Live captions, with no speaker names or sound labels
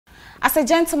As a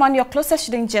gentleman, your clothes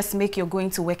shouldn't just make your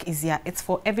going to work easier. It's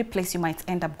for every place you might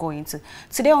end up going to.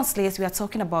 Today on Slayers, we are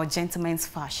talking about gentleman's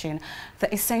fashion,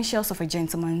 the essentials of a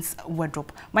gentleman's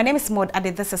wardrobe. My name is Maud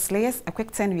Ade. This is Slayers. A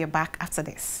quick turn. We are back after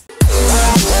this.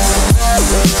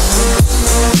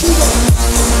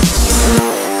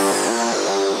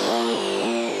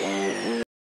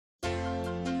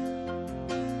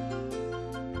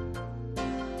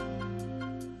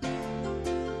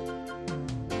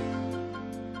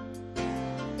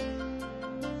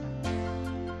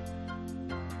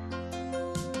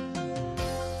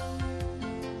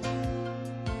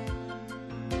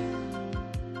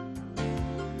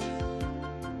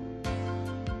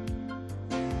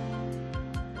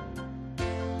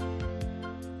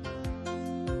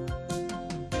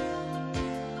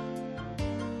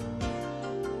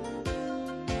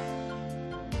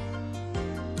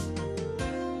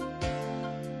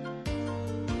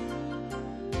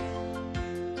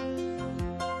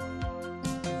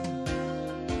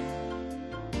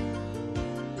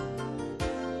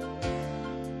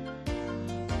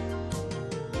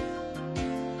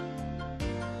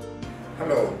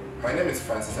 Hello, my name is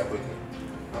Francis Abuti.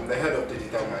 I'm the head of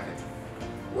digital marketing.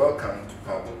 Welcome to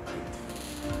Power.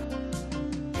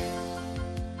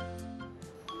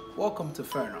 Welcome to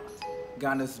Fairnot,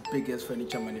 Ghana's biggest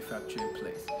furniture manufacturing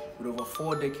place. With over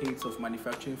 4 decades of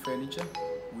manufacturing furniture,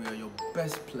 we are your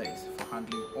best place for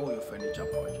handling all your furniture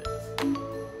projects.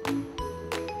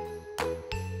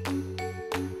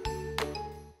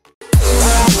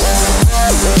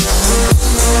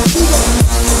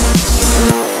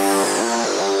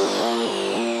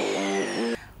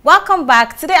 Welcome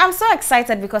back. Today I'm so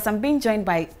excited because I'm being joined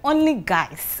by only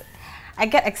guys. I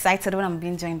get excited when I'm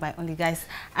being joined by only guys.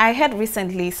 I heard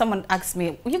recently someone asked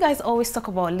me, you guys always talk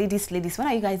about ladies. When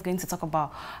are you guys going to talk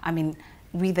about,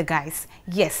 we the guys?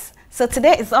 Yes. So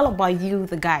today it's all about you,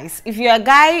 the guys. If you're a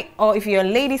guy or if you're a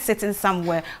lady sitting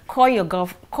somewhere, call your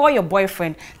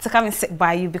boyfriend to come and sit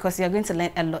by you because you're going to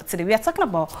learn a lot today. We are talking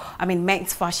about,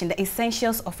 men's fashion, the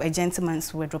essentials of a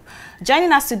gentleman's wardrobe.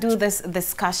 Joining us to do this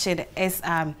discussion is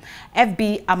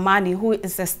FB Amani, who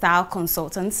is a style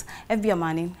consultant. FB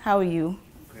Amani, how are you?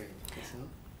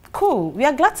 Cool. We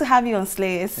are glad to have you on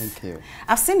Slayers. Thank you.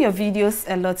 I've seen your videos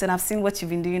a lot and I've seen what you've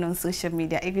been doing on social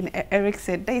media. Even Eric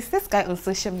said, there is this guy on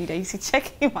social media. You should check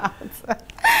him out.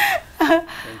 Thank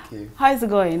you. How is it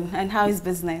going and how is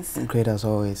business? Great as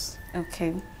always.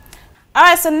 Okay. All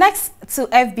right, so next to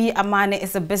FB Amani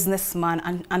is a businessman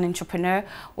and an entrepreneur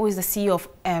who is the CEO of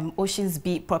Oceans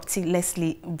B Property,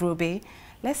 Leslie Brobe.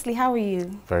 Leslie, how are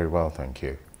you? Very well, thank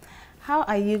you. How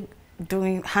are you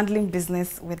handling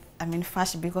business with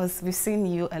fashion, because we've seen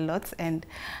you a lot and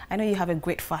I know you have a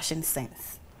great fashion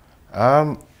sense?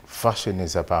 Fashion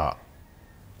is about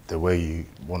the way you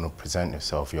want to present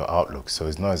yourself, your outlook, so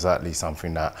it's not exactly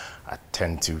something that I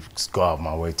tend to go out of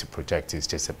my way to project. It's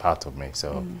just a part of me,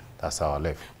 so that's how I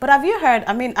live. But have you heard,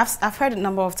 I've heard a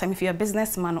number of times, if you're a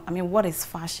businessman, what is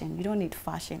fashion? You don't need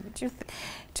fashion. Do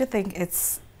you think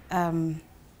it's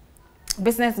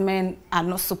businessmen are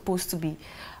not supposed to be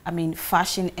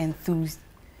fashion enthused?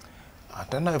 I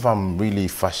don't know if I'm really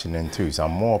fashion enthused.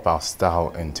 I'm more about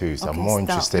style enthused. Okay, I'm more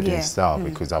interested in style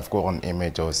because I've got an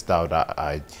image or style that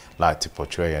I like to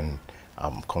portray and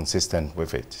I'm consistent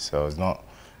with it. So it's not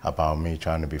about me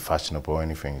trying to be fashionable or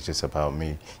anything. It's just about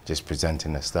me just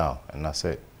presenting a style and that's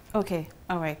it. Okay,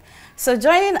 all right. So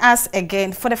joining us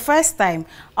again for the first time,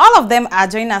 all of them are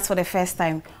joining us for the first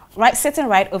time. Right, sitting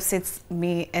right opposite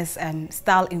me is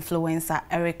style influencer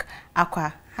Eric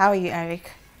Aqua. How are you,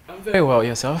 Eric? I'm very well.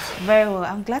 Yourself? Very well.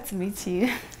 I'm glad to meet you.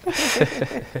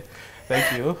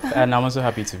 Thank you. And I'm also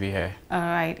happy to be here. All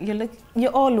right. You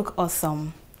all look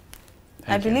awesome.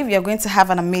 I believe you. you're going to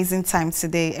have an amazing time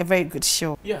today. A very good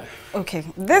show. Yeah. Okay.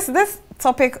 This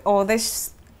topic or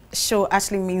this show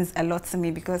actually means a lot to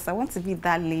me because I want to be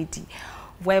that lady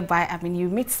whereby you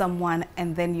meet someone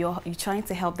and then you're trying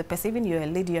to help the person. Even you're a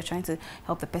lady, you're trying to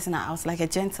help the person out like a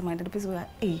gentleman. And the person will like,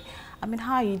 hey,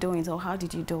 how are you doing? Or how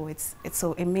did you do it?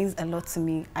 So it means a lot to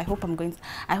me. I hope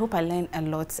I learn a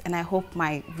lot, and I hope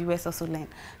my viewers also learn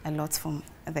a lot from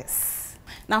this.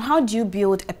 Now, how do you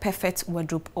build a perfect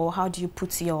wardrobe, or how do you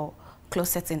put your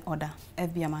closet in order,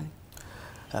 FB Amani?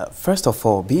 First of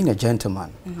all, being a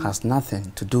gentleman has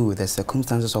nothing to do with the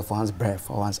circumstances of one's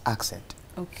birth or one's accent.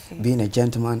 Okay. Being a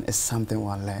gentleman is something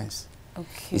one learns.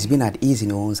 Okay. It's being at ease in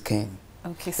your own skin.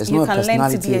 Okay, so you can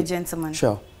learn to be a gentleman.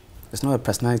 Sure. It's not a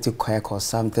personality quirk or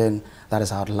something that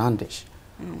is outlandish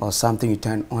or something you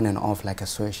turn on and off like a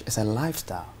switch. It's a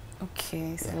lifestyle.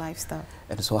 Okay, it's a lifestyle.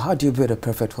 And so how do you build a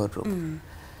perfect wardrobe?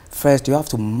 First, you have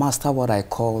to master what I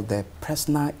call the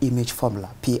personal image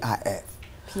formula, PIF.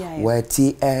 where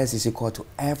TS is equal to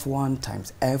F1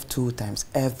 times F2 times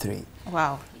F3.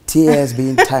 Wow. TS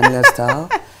being timeless style,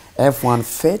 F1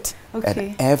 fit,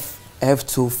 and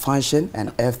F2 function,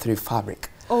 and F3 fabric.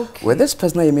 Okay. With this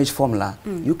personal image formula,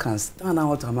 you can stand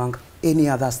out among any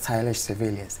other stylish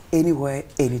civilians, anywhere,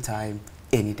 anytime,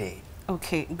 any day.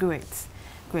 Okay, great.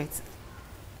 Great.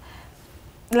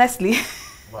 Leslie.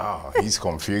 Wow, he's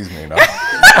confused me now.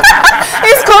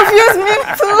 He's confused me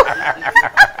too.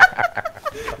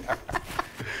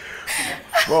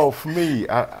 Well, for me,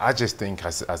 I just think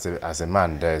as a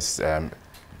man, there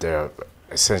are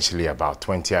essentially about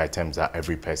 20 items that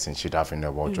every person should have in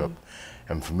their wardrobe.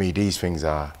 And for me, these things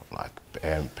are like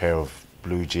a pair of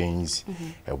blue jeans,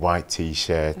 a white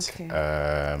T-shirt,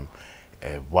 a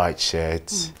white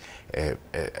shirt,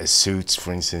 a suit,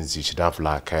 for instance. You should have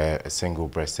like a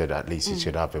single-breasted, at least you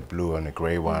should have a blue and a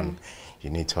grey one.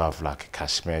 You need to have like a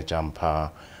cashmere jumper,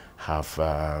 have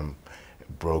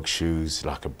brogue shoes,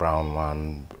 like a brown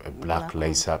one, a black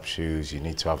lace-up shoes. You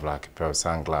need to have like a pair of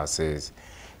sunglasses.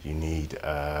 You need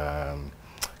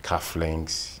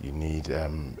cufflinks. You need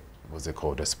what's it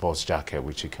called, a sports jacket,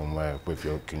 which you can wear with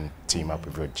your, can team up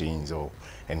with your jeans or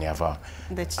any other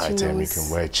item. You can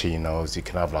wear chinos. You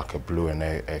can have like a blue and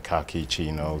a khaki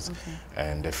chinos,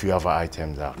 and a few other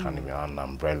items that can be an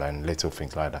umbrella and little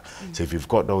things like that. So if you've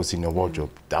got those in your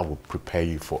wardrobe, that will prepare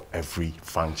you for every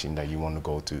function that you want to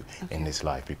go to in this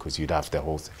life, because you'd have the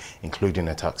whole, including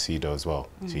a tuxedo as well.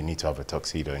 So you need to have a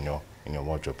tuxedo in your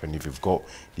wardrobe. And if you've got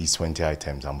these 20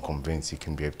 items, I'm convinced you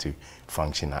can be able to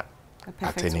function at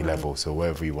any level, so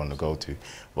wherever you want to go to.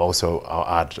 But also,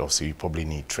 I'll add, also, you probably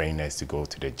need trainers to go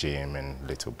to the gym and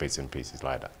little bits and pieces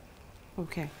like that.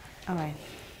 Okay, all right,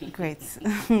 great.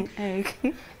 Eric,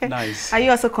 Nice. are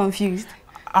you also confused?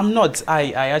 I'm not.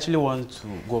 I actually want to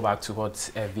go back to what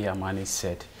Viamani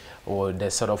said, or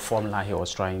the sort of formula he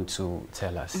was trying to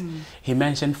tell us. He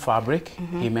mentioned fabric,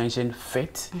 he mentioned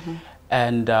fit,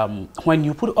 and when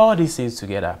you put all these things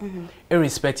together,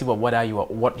 irrespective of whether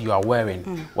what you are wearing,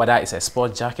 whether it's a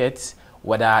sport jacket,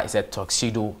 whether it's a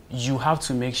tuxedo, you have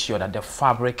to make sure that the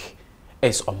fabric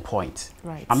is on point.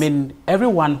 Right. I mean,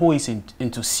 everyone who is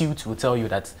into suits will tell you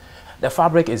that the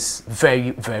fabric is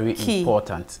very, very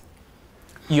important.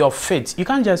 Your fit, you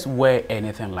can't just wear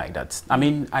anything like that. I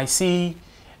mean, I see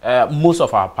most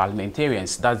of our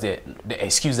parliamentarians, that's the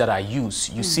excuse that I use.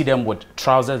 You see them with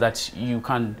trousers that you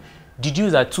can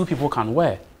deduce that two people can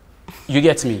wear. You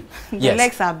get me? The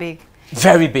legs are big.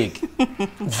 Very big.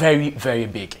 Very, very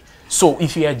big. So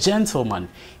if you're a gentleman,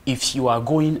 if you are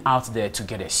going out there to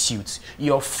get a suit,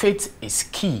 your fit is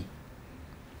key.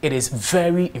 It is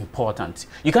very important.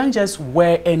 You can't just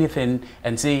wear anything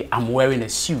and say, I'm wearing a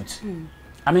suit.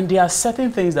 I mean, there are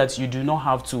certain things that you do not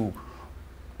have to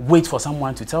wait for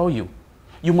someone to tell you.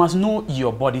 You must know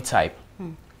your body type.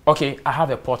 Okay, I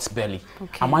have a pot belly.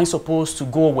 Okay. Am I supposed to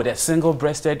go with a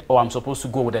single-breasted, or I'm supposed to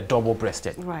go with a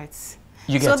double-breasted? Right.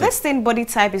 You get so it? this thing body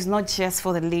type is not just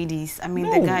for the ladies. I mean,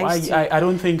 No, the guys I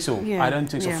don't think so. Yeah. I don't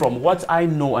think so. From what I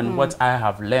know and what I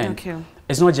have learned,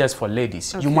 it's not just for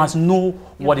ladies. Okay. You must know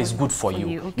what is good for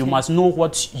you. Okay. You must know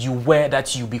what you wear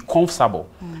that you be comfortable.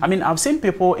 I mean, I've seen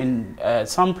people in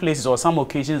some places or some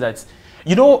occasions that,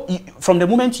 you know, from the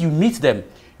moment you meet them,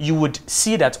 you would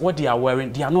see that what they are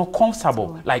wearing, they are not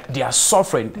comfortable. Like they are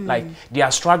suffering, like they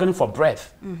are struggling for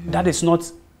breath. That is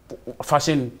not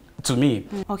fashion to me.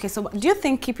 Okay, so do you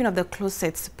think keeping up the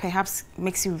closet perhaps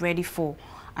makes you ready for,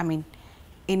 I mean,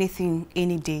 anything,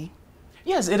 any day?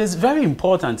 Yes, it is very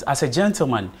important as a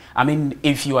gentleman. I mean,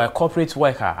 if you are a corporate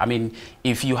worker, I mean,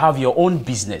 if you have your own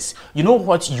business, you know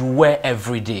what you wear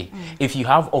every day. If you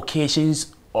have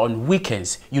occasions on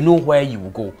weekends, you know where you will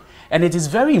go. And it is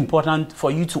very important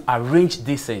for you to arrange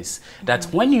these things, that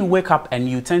when you wake up and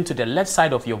you turn to the left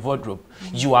side of your wardrobe,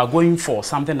 you are going for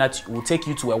something that will take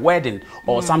you to a wedding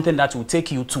or something that will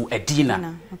take you to a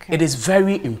dinner. Okay. It is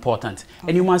very important.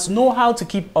 And you must know how to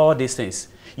keep all these things.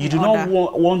 You do not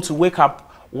want to wake up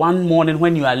one morning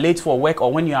when you are late for work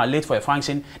or when you are late for a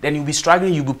function, then you'll be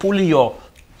struggling, you'll be pulling your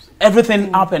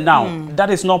everything up and down.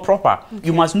 That is not proper.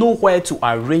 You must know where to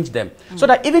arrange them. So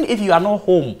that even if you are not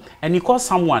home and you call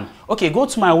someone, okay, go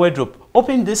to my wardrobe,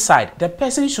 open this side, the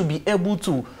person should be able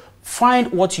to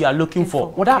find what you are looking for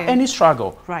without any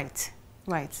struggle. Right.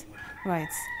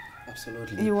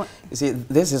 Absolutely. You see,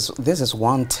 this is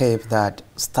one tip that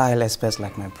style experts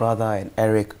like my brother and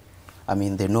Eric, I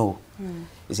mean, they know.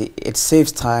 You see, it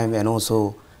saves time and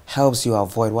also helps you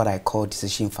avoid what I call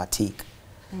decision fatigue.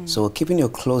 So keeping your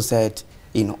closet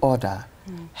in order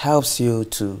helps you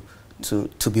to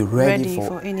be ready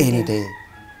for any day.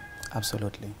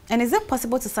 Absolutely. And is it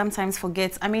possible to sometimes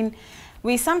forget? I mean,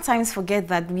 we sometimes forget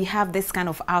that we have this kind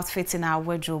of outfits in our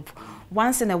wardrobe.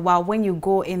 Once in a while, when you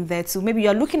go in there to, maybe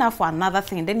you're looking out for another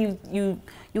thing, then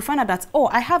you find out that, oh,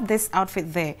 I have this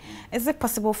outfit there. Is it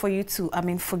possible for you to,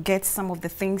 forget some of the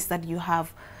things that you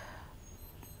have,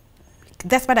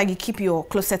 despite that you keep your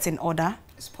closet in order?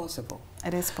 It's possible.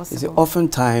 It is possible. See,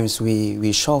 oftentimes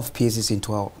we shove pieces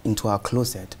into our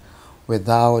closet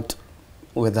without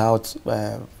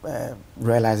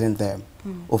realizing them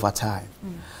over time.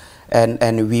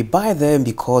 And we buy them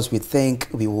because we think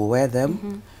we will wear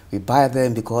them. We buy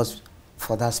them because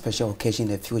for that special occasion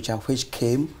in the future, which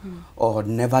came or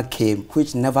never came,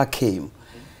 which never came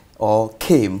or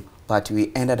came, but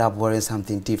we ended up wearing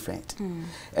something different.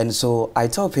 And so I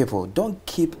tell people, don't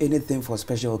keep anything for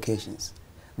special occasions.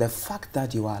 The fact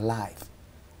that you are alive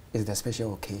is the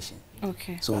special occasion.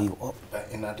 Okay. So but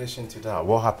in addition to that,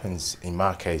 what happens in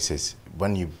my case is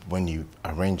when you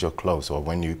arrange your clothes or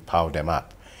when you pile them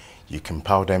up, you can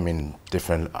pile them in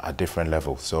different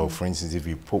levels. So for instance, if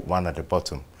you put one at the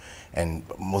bottom, and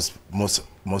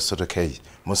most of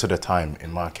the time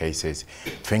in my cases,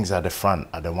 things at the front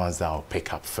are the ones that I'll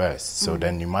pick up first. So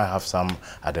then you might have some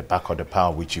at the back of the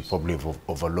pile which you probably have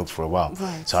overlooked for a while.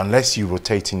 Right. So unless you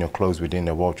rotate in your clothes within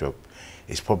the wardrobe,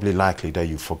 it's probably likely that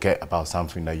you forget about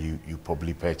something that you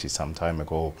probably purchased some time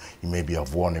ago. You maybe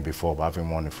have worn it before, but haven't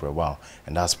worn it for a while.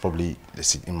 And that's probably,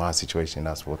 in my situation,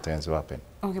 that's what tends to happen.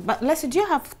 Okay, but Leslie, do you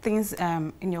have things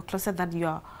in your closet that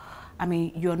you're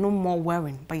no more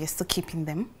wearing, but you're still keeping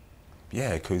them?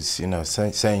 Yeah, because, you know,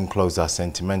 saying clothes are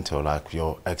sentimental, like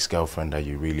your ex-girlfriend that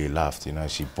you really loved, you know,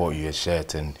 she bought you a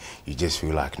shirt and you just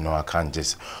feel like, no, I can't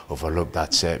just overlook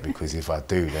that shirt, because if I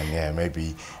do, then yeah,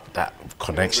 maybe that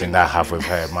connection that I have with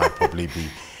her might probably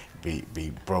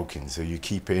be broken. So you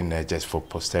keep it in there just for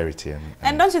posterity.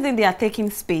 And don't you think they are taking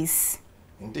space?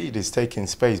 Indeed, it's taking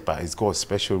space, but it's got a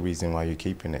special reason why you're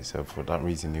keeping it. So for that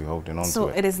reason, you're holding on to it. So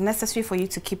it is necessary for you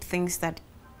to keep things that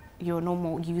you're no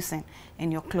more using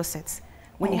in your closets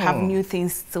when you have new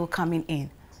things still coming in.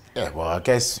 Yeah, well, I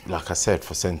guess, like I said,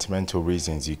 for sentimental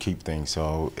reasons, you keep things.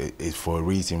 So it's for a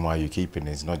reason why you're keeping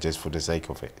it. It's not just for the sake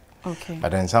of it. Okay. But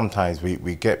then sometimes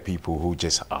we get people who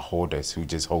just are hoarders, who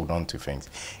just hold on to things.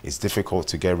 It's difficult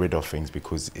to get rid of things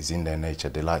because it's in their nature.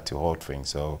 They like to hoard things.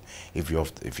 So if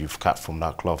you've cut from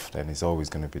that cloth, then it's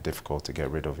always going to be difficult to get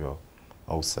rid of your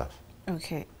old stuff.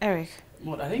 Okay. Eric?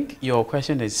 Well, I think your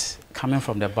question is coming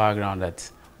from the background that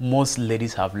most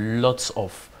ladies have lots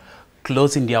of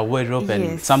clothes in their wardrobe,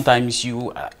 and sometimes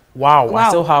you, wow, I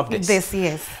still have this.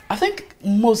 Yes. I think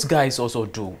most guys also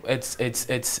do.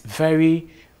 It's very,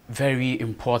 very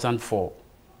important for,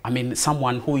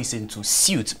 someone who is into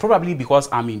suits. Probably because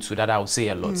I'm into that, I will say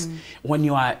a lot. When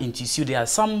you are into suit, there are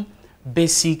some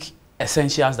basic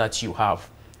essentials that you have,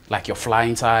 like your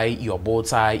flying tie, your bow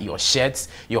tie, your shirts,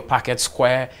 your pocket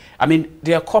square.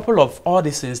 There are a couple of all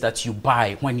these things that you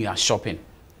buy when you are shopping.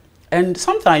 And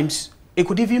sometimes it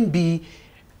could even be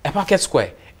a pocket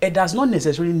square. It does not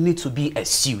necessarily need to be a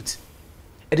suit.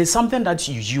 It is something that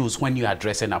you use when you are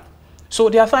dressing up. So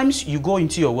there are times you go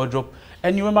into your wardrobe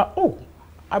and you remember, oh,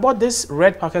 I bought this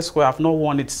red pocket square. I've not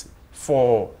worn it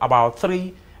for about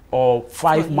 3 or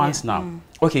 5 months now.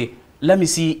 Okay, let me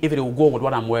see if it will go with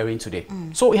what I'm wearing today.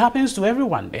 So it happens to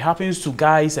everyone. It happens to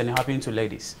guys and it happens to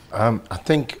ladies. I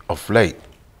think of late,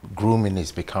 grooming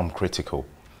has become critical.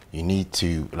 You need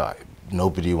to,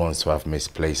 nobody wants to have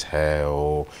misplaced hair,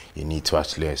 or you need to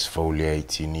actually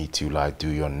exfoliate. You need to do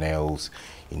your nails.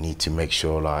 You need to make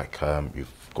sure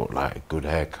you've got a good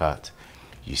haircut.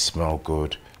 You smell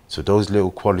good. So those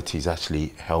little qualities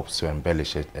actually helps to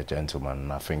embellish a gentleman,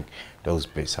 and I think those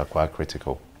bits are quite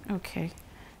critical. Okay.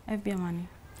 FB Amani.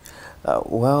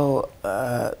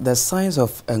 The science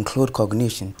of enclothed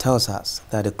cognition tells us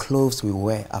that the clothes we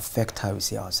wear affect how we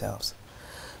see ourselves.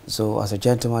 So as a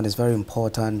gentleman, it's very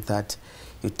important that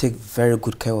you take very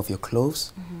good care of your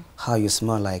clothes, how you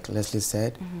smell, like Leslie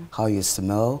said, how you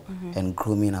smell, and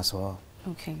grooming as well.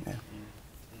 Okay. Yeah.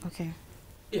 Okay.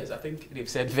 Yes, I think they've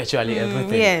said virtually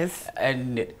everything. Yes.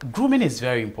 And grooming is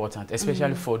very important,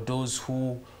 especially for those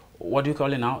who, what do you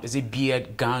call it now? Is it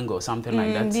beard gang or something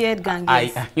like that? Beard gang,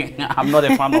 yes. I'm not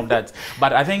a fan of that.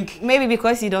 But I think... Maybe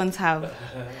because you don't have.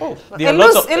 It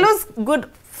looks good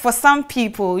for some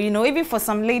people, even for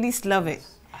some ladies love it.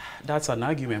 That's an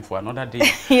argument for another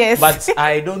day. Yes. But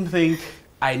I don't think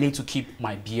I need to keep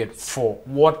my beard for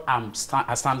what I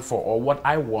stand for or what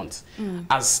I want.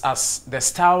 As the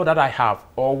style that I have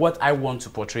or what I want to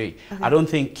portray. I don't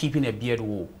think keeping a beard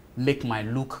will make my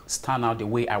look stand out the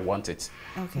way I want it.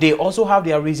 Okay. They also have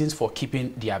their reasons for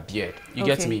keeping their beard. You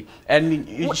get me? And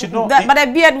you should not. But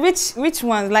a beard, which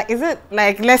one? Like, is it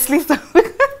like Leslie's?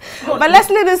 But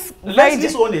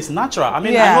Leslie's one is natural. I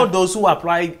mean, I know those who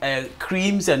apply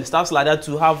creams and stuff like that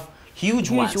to have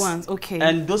huge ones. Okay.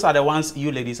 And those are the ones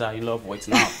you ladies are in love with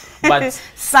now. But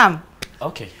Sam.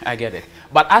 Okay, I get it.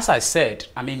 But as I said,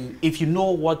 I mean, if you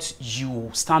know what you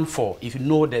stand for, if you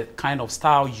know the kind of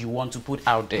style you want to put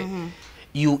out there,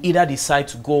 you either decide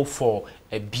to go for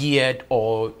a beard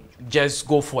or just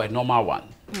go for a normal one.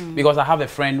 Because I have a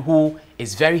friend who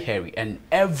is very hairy, and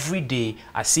every day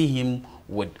I see him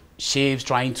with shaves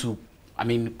trying to, I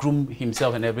mean, groom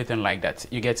himself and everything like that.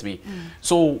 You get me?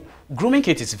 So grooming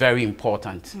kit is very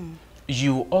important.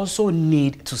 You also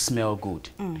need to smell good.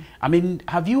 I mean,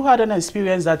 have you had an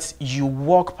experience that you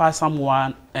walk past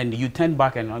someone and you turn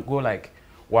back and go like,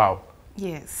 wow.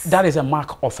 Yes. That is a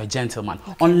mark of a gentleman.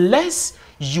 Okay. Unless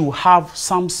you have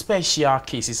some special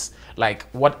cases like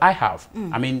what I have.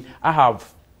 I mean, I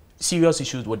have serious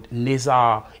issues with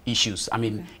nasal issues. I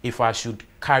mean, if I should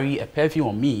carry a perfume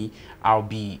on me, I'll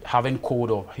be having cold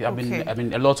or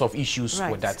having a lot of issues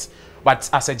with that. But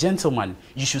as a gentleman,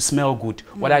 you should smell good,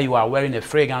 whether you are wearing a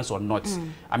fragrance or not.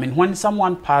 I mean, when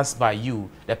someone passes by you,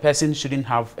 the person shouldn't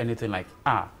have anything like,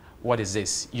 what is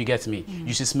this? You get me?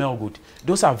 You should smell good.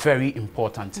 Those are very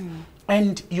important.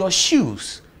 And your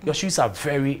shoes are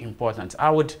very important.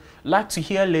 I would like to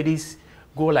hear ladies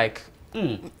go like,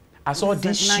 I saw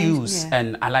these shoes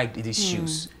and I like these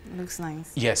shoes. Looks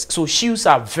nice. Yes, so shoes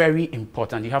are very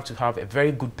important. You have to have a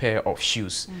very good pair of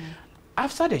shoes.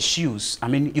 After the shoes, I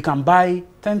mean, you can buy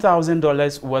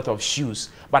 $10,000 worth of shoes,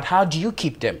 but how do you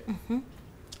keep them?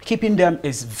 Keeping them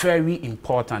is very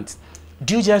important.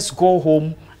 Do you just go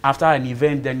home after an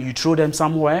event, then you throw them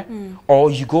somewhere?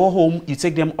 Or you go home, you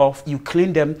take them off, you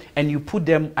clean them, and you put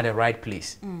them at the right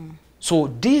place?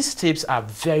 So these tips are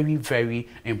very, very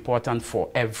important for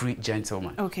every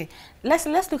gentleman. Okay, let's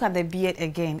look at the beard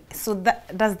again. So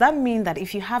does that mean that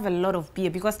if you have a lot of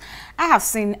beard, because I have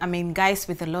seen, I mean, guys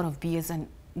with a lot of beards and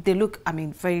they look, I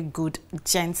mean, very good,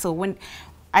 gentle. When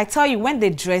I tell you, when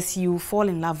they dress, you fall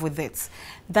in love with it.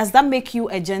 Does that make you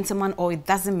a gentleman, or it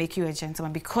doesn't make you a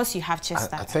gentleman because you have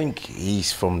chest? I think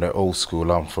he's from the old school,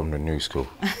 I'm from the new school.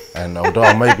 And although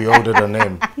I may be older than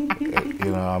him,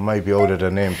 you know, I may be older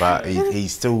than him, but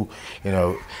he's still, you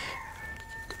know,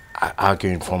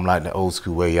 arguing from like the old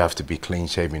school where you have to be clean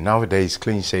shaven. Nowadays,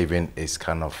 clean shaving is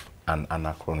kind of an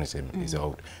anachronism. It's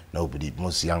old.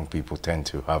 Most young people tend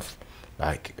to have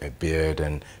like a beard,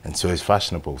 and so it's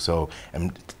fashionable. So,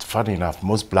 and funny enough,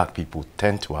 most black people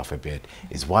tend to have a beard.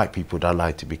 It's white people that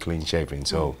like to be clean shaven.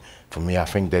 So for me, I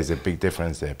think there's a big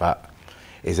difference there, but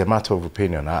it's a matter of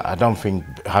opinion. I don't think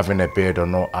having a beard or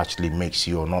not actually makes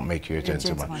you or not make you a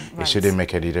gentleman. It shouldn't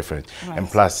make any difference. And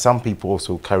plus, some people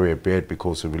also carry a beard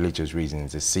because of religious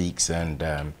reasons. The Sikhs and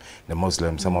the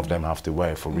Muslims, some of them have to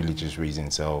wear it for religious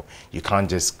reasons. So you can't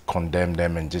just condemn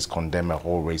them and just condemn a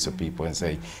whole race of people and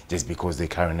say just because they're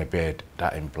carrying a beard,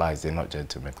 that implies they're not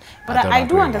gentlemen. But I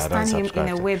do understand him in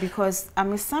a way, because I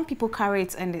mean, some people carry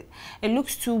it and it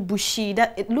looks too bushy.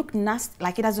 That it looks nasty,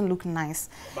 like it doesn't look nice.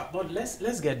 But let's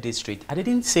get this straight. I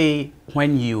didn't say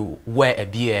when you wear a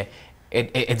beard,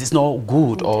 it is not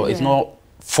good or it's not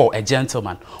for a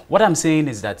gentleman. What I'm saying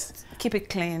is that keep it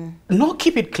clean. Not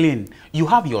keep it clean. You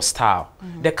have your style.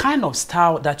 The kind of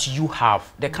style that you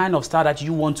have, the kind of style that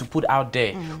you want to put out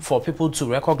there for people to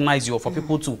recognize you, or for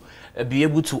people to be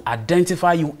able to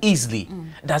identify you easily.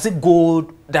 Does it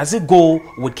go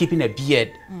with keeping a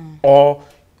beard, or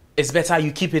it's better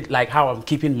you keep it like how I'm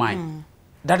keeping mine?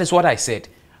 That is what I said.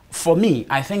 For me,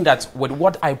 I think that with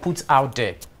what I put out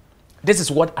there, this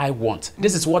is what I want.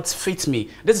 This is what fits me.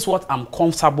 This is what I'm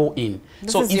comfortable in.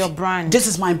 This is your brand. This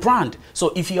is my brand.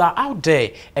 So if you are out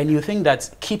there and you think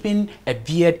that keeping a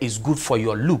beard is good for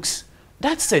your looks,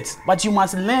 that's it. But you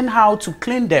must learn how to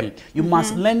clean them. You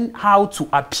must learn how to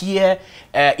appear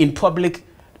in public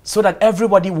so that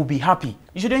everybody will be happy.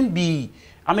 You shouldn't be,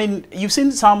 I mean, you've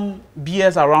seen some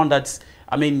beards around that,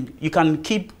 I mean, you can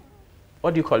keep,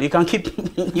 what do you call it? You can keep,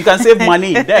 you can save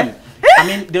money in them. I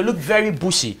mean, they look very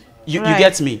bushy. You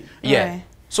get me? Yeah.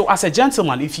 So as a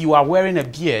gentleman, if you are wearing a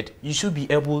beard, you should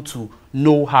be able to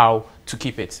know how to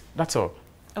keep it. That's all.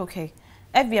 Okay.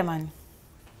 FBA,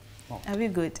 are we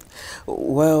good?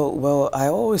 Well, I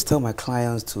always tell my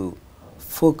clients to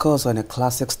focus on a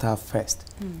classic style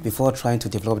first before trying to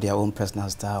develop their own personal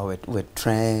style with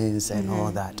trends and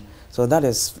all that. So that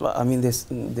is, I mean,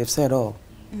 they've said all.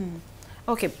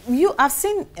 Okay, I've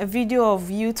seen a video of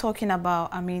you talking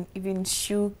about, I mean, even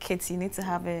shoe kits, you need to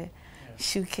have a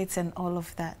shoe kits and all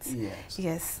of that. Yes.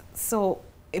 Yes. So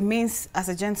it means as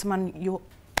a gentleman, you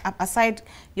aside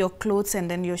your clothes and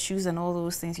then your shoes and all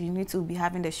those things, you need to be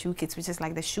having the shoe kits, which is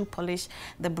like the shoe polish,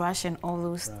 the brush and all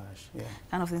those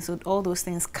kind of things. So all those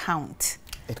things count.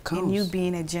 It counts. In you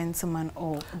being a gentleman,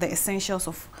 or the essentials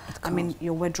of, I mean,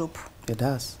 your wardrobe. It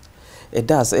does. It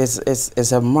does.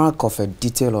 It's a mark of a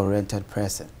detail-oriented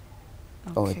person,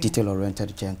 or a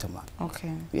detail-oriented gentleman.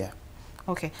 Okay. Yeah.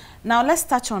 Okay. Now let's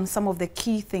touch on some of the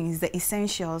key things, the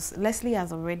essentials. Leslie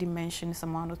has already mentioned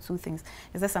some one or two things.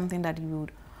 Is there something that you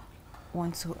would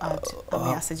want to add? I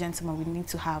mean, as a gentleman, we need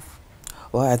to have.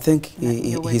 Well, I think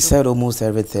he said almost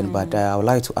everything, but I would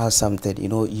like to add something. You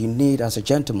know, you need, as a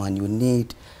gentleman, you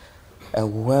need a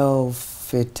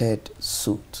well-fitted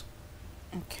suit.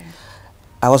 Okay.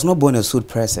 I was not born a suit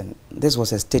person. This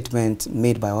was a statement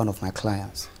made by one of my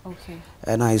clients. Okay.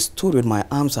 And I stood with my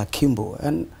arms akimbo,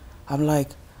 and I'm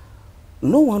like,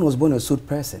 no one was born a suit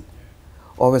person,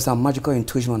 or with some magical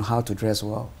intuition on how to dress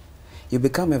well. You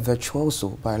become a virtuoso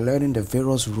by learning the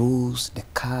various rules, the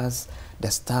colors, the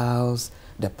styles,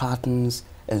 the patterns,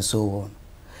 and so on.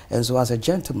 And so as a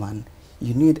gentleman,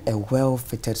 you need a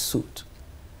well-fitted suit.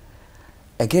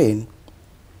 Again,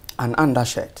 an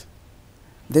undershirt.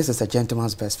 This is a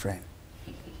gentleman's best friend.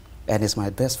 And it's my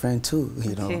best friend too,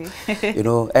 you know. You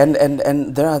know,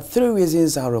 and there are 3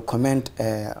 reasons I recommend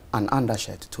an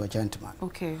undershirt to a gentleman.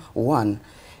 Okay. 1,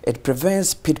 it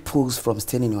prevents pit pulls from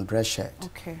staining your dress shirt.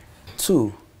 Okay.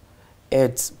 2,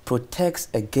 it protects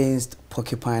against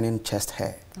porcupining chest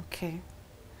hair. Okay.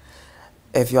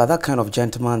 If you are that kind of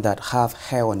gentleman that have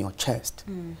hair on your chest,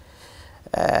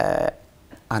 an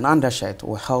undershirt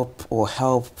will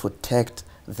help protect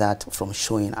that from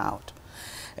showing out.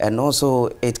 And also,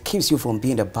 it keeps you from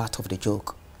being the butt of the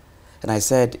joke. And I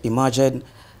said, imagine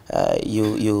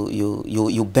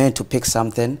you bend to pick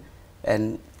something,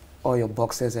 and all your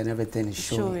boxes and everything is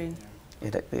showing.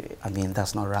 I mean,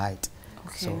 that's not right.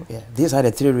 Okay. So yeah, these are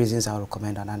the 3 reasons I would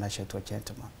recommend an undershirt to a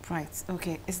gentleman. Right.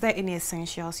 Okay. Is there any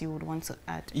essentials you would want to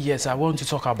add? Yes, I want to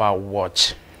talk about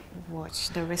watch. Watch,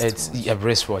 the wristwatch. It's a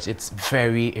wristwatch. It's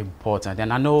very important,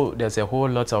 and I know there's a whole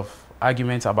lot of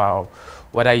arguments about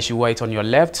whether you should wear it on your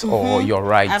left or your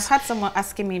right. I've had someone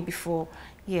asking me before.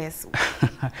 Yes.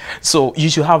 So you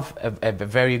should have a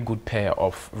very good pair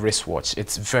of wristwatch.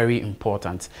 It's very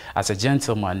important. As a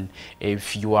gentleman,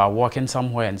 if you are walking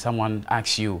somewhere and someone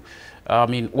asks you, I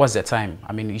mean, what's the time?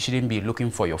 I mean, you shouldn't be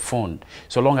looking for your phone.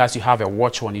 So long as you have a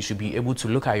watch on, you should be able to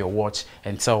look at your watch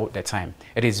and tell the time.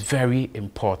 It is very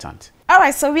important. All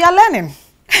right, so we are learning.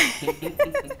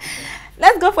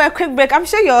 Let's go for a quick break. I'm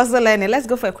sure you're also learning. Let's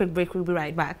go for a quick break. We'll be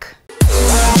right back.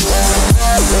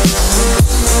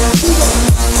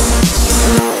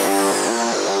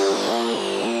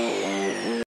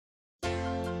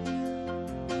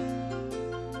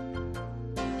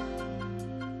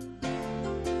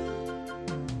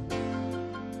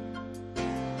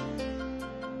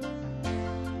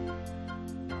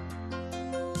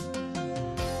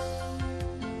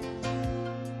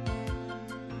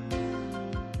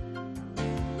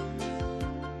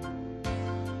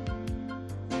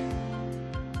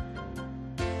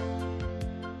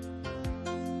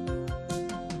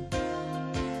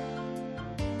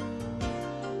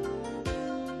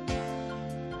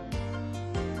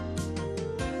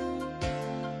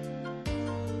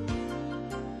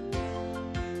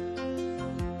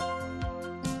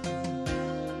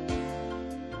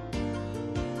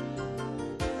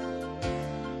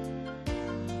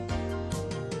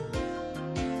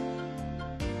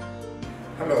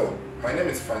 Hello, my name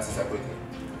is Francis Akwete.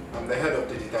 I'm the head of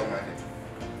digital marketing.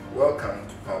 Welcome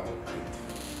to Power.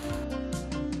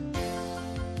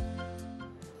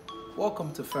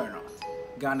 Welcome to Fernart,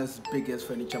 Ghana's biggest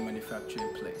furniture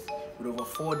manufacturing place. With over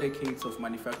 4 decades of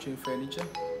manufacturing furniture,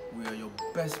 we are your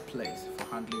best place for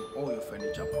handling all your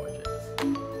furniture projects.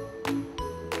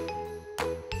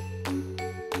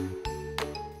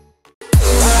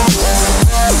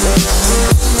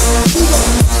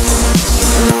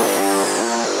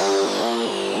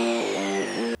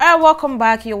 Welcome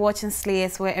back. You're watching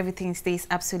Slayers, where everything stays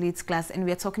absolute class, and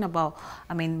we are talking about,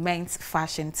 I mean, men's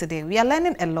fashion today. We are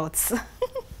learning a lot.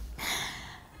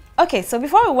 Okay, so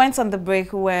before we went on the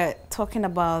break, we were talking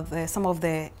about some of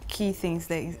the key things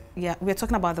that, yeah, we were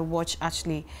talking about the watch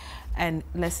actually, and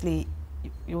Leslie,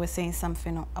 you were saying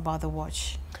something about the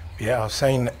watch. Yeah, I was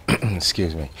saying,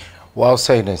 excuse me. What I was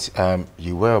saying is,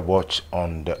 you wear a watch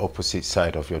on the opposite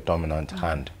side of your dominant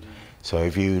hand. So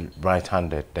if you're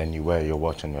right-handed, then you wear your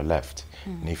watch on your left.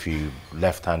 And if you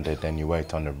left-handed, then you wear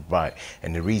it on the right.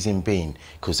 And the reason being,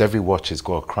 because every watch has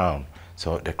got a crown.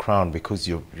 So the crown, because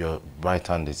your right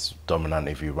hand is dominant,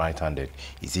 if you're right-handed,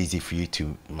 it's easy for you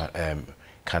to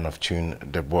kind of tune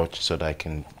the watch so that I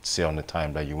can sit on the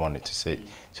time that you want it to sit.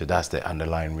 So that's the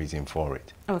underlying reason for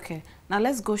it. Okay, now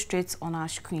let's go straight on our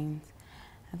screen.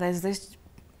 There's this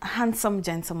handsome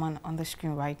gentleman on the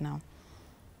screen right now.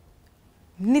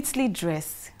 Neatly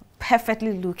dressed,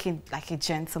 perfectly looking like a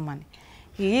gentleman.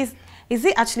 Is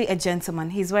he actually a gentleman?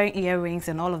 He's wearing earrings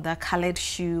and all of that, colored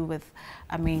shoe with,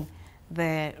 I mean,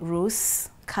 the rose,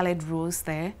 colored rose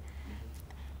there.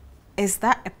 Is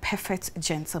that a perfect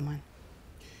gentleman?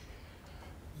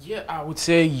 Yeah, I would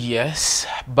say yes,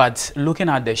 but looking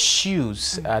at the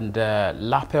shoes and the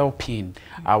lapel pin,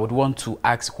 I would want to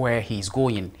ask where he's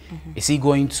going. Is he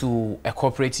going to a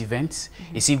corporate event?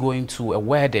 Is he going to a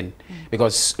wedding?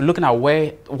 Because looking at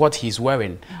what he's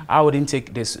wearing, I wouldn't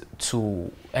take this to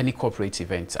any corporate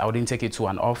event. I wouldn't take it to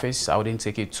an office. I wouldn't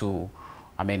take it to,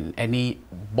 I mean, any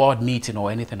board meeting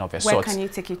or anything of a sort. Where can you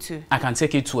take it to? I can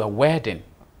take it to a wedding.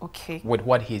 Okay. With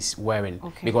what he's wearing,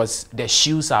 okay, because the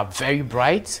shoes are very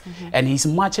bright, and he's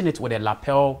matching it with a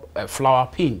lapel flower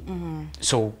pin.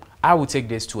 So I would take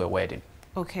this to a wedding.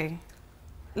 Okay.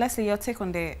 Leslie, your take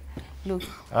on the look?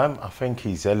 I think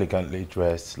he's elegantly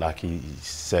dressed. Like he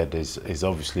said, is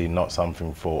obviously not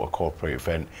something for a corporate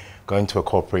event. Going to a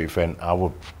corporate event, I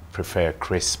would prefer a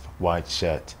crisp white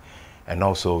shirt, and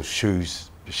also shoes.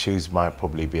 Shoes might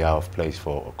probably be out of place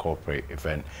for a corporate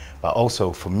event. But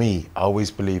also for me, I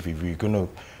always believe if you're gonna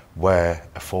wear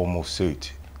a formal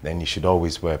suit, then you should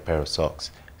always wear a pair of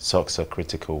socks. Socks are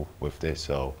critical with this,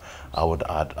 so I would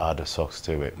add the socks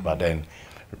to it. But then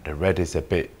the red is a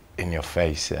bit in your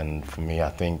face, and for me, I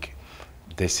think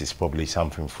this is probably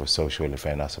something for a social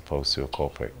event as opposed to a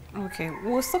corporate. Okay,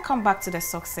 we'll still come back to the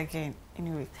socks again.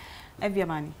 Anyway,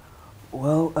 Ebiamani.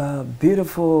 Well,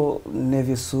 beautiful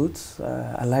navy suits.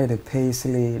 I like the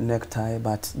paisley necktie,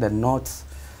 but the knot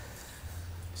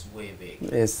It's way big.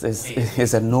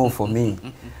 is a no for me.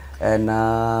 And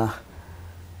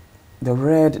the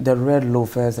red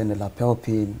loafers and the lapel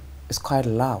pin is quite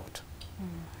loud.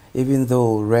 Even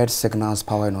though red signals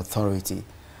power and authority,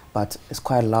 but it's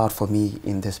quite loud for me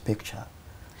in this picture.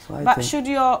 So I think should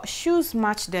your shoes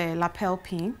match the lapel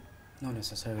pin? not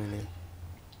necessarily.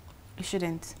 You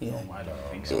shouldn't. Yeah. No, I don't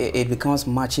think so. It becomes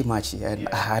matchy, and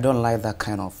I don't like that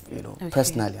kind of, Okay.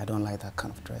 personally, I don't like that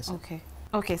kind of dress. Okay.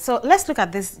 Okay, so let's look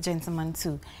at this gentleman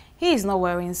too. He is not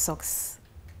wearing socks.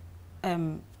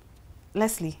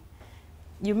 Leslie,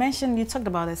 you talked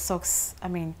about the socks. I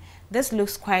mean, this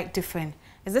looks quite different.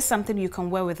 Is this something you can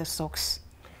wear with the socks?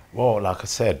 Well, like I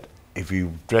said, if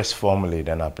you dress formally,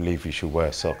 then I believe you should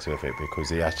wear socks with it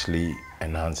because it actually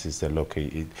enhances the look.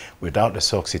 Without the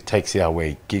socks, it takes it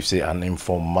away, gives it an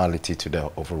informality to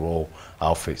the overall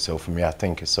outfit. So for me, I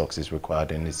think a socks is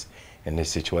required in this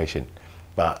situation.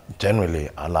 But generally,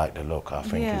 I like the look. I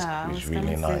think it's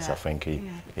really nice. I think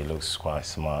he looks quite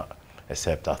smart,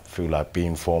 except I feel like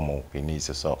being formal, he needs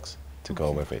the socks to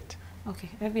go with it. Okay,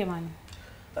 maybe a man.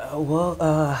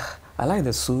 I like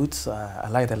the suits. I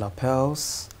like the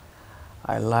lapels.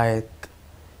 I like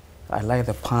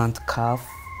the pant cuff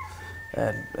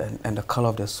and the color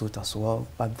of the suit as well.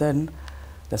 But then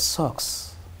the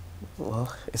socks,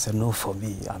 well, it's a no for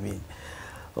me. I mean,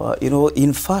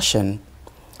 in fashion,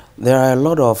 there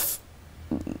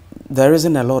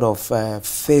isn't a lot of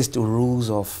fixed rules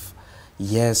of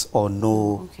yes or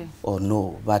no or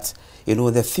no. But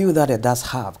the few that it does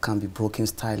have can be broken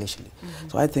stylishly.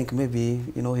 So I think maybe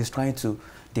he's trying to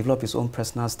develop his own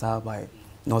personal style by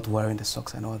not wearing the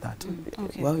socks and all that.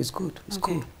 Well, it's good. It's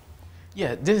cool.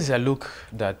 Yeah, this is a look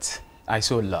that I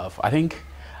so love. I think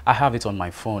I have it on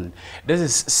my phone. This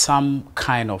is some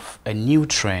kind of a new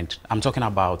trend. I'm talking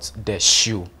about the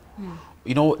shoe.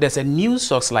 There's a new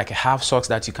socks, like a half socks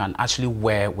that you can actually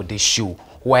wear with this shoe,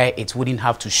 where it wouldn't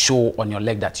have to show on your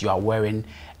leg that you are wearing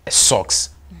a socks,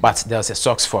 but there's a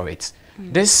socks for it.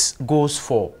 This goes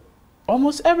for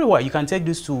almost everywhere. You can take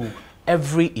this to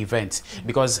every event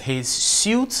because his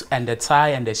suit and the tie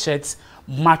and the shirts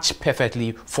match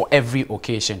perfectly for every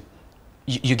occasion.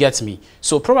 You get me?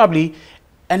 So probably,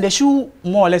 and the shoe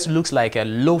more or less looks like a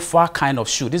loafer kind of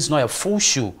shoe. This is not a full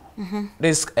shoe.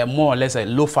 This is more or less a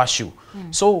loafer shoe.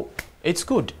 So it's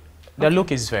good. The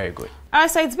look is very good. All right,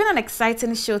 so it's been an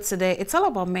exciting show today. It's all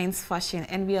about men's fashion,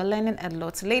 and we are learning a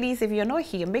lot. Ladies, if you're not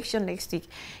here, make sure next week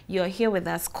you're here with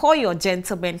us. Call your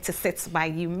gentleman to sit by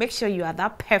you. Make sure you are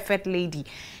that perfect lady.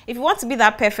 If you want to be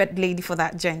that perfect lady for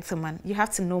that gentleman, you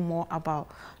have to know more about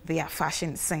their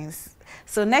fashion sense.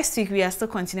 So next week, we are still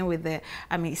continuing with the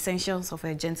essentials of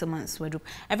a gentleman's wardrobe.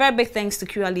 A very big thanks to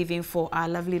Kira Living for our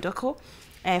lovely doco.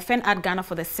 Fen Art Ghana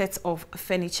for the set of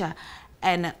furniture.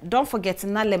 And don't forget,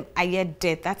 Nalem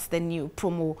Ayede, that's the new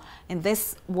promo in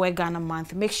this Wear Ghana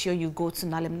month. Make sure you go to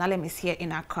Nalem. Nalem is here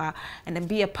in Accra, and then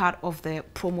be a part of the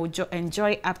promo.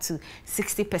 Enjoy up to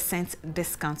 60%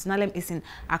 discount. Nalem is in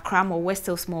Accra Mall, West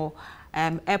Hills Mall,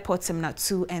 Airport Terminal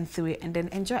 2 and 3, and then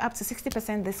enjoy up to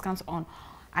 60% discount on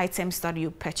items that you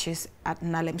purchase at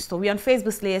Nalem store. We're on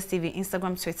Facebook, SlayersTV,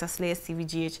 Instagram, Twitter, SlayersTV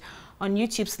GH, on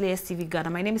YouTube, SlayersTV Ghana.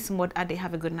 My name is Mod Ade.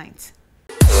 Have a good night.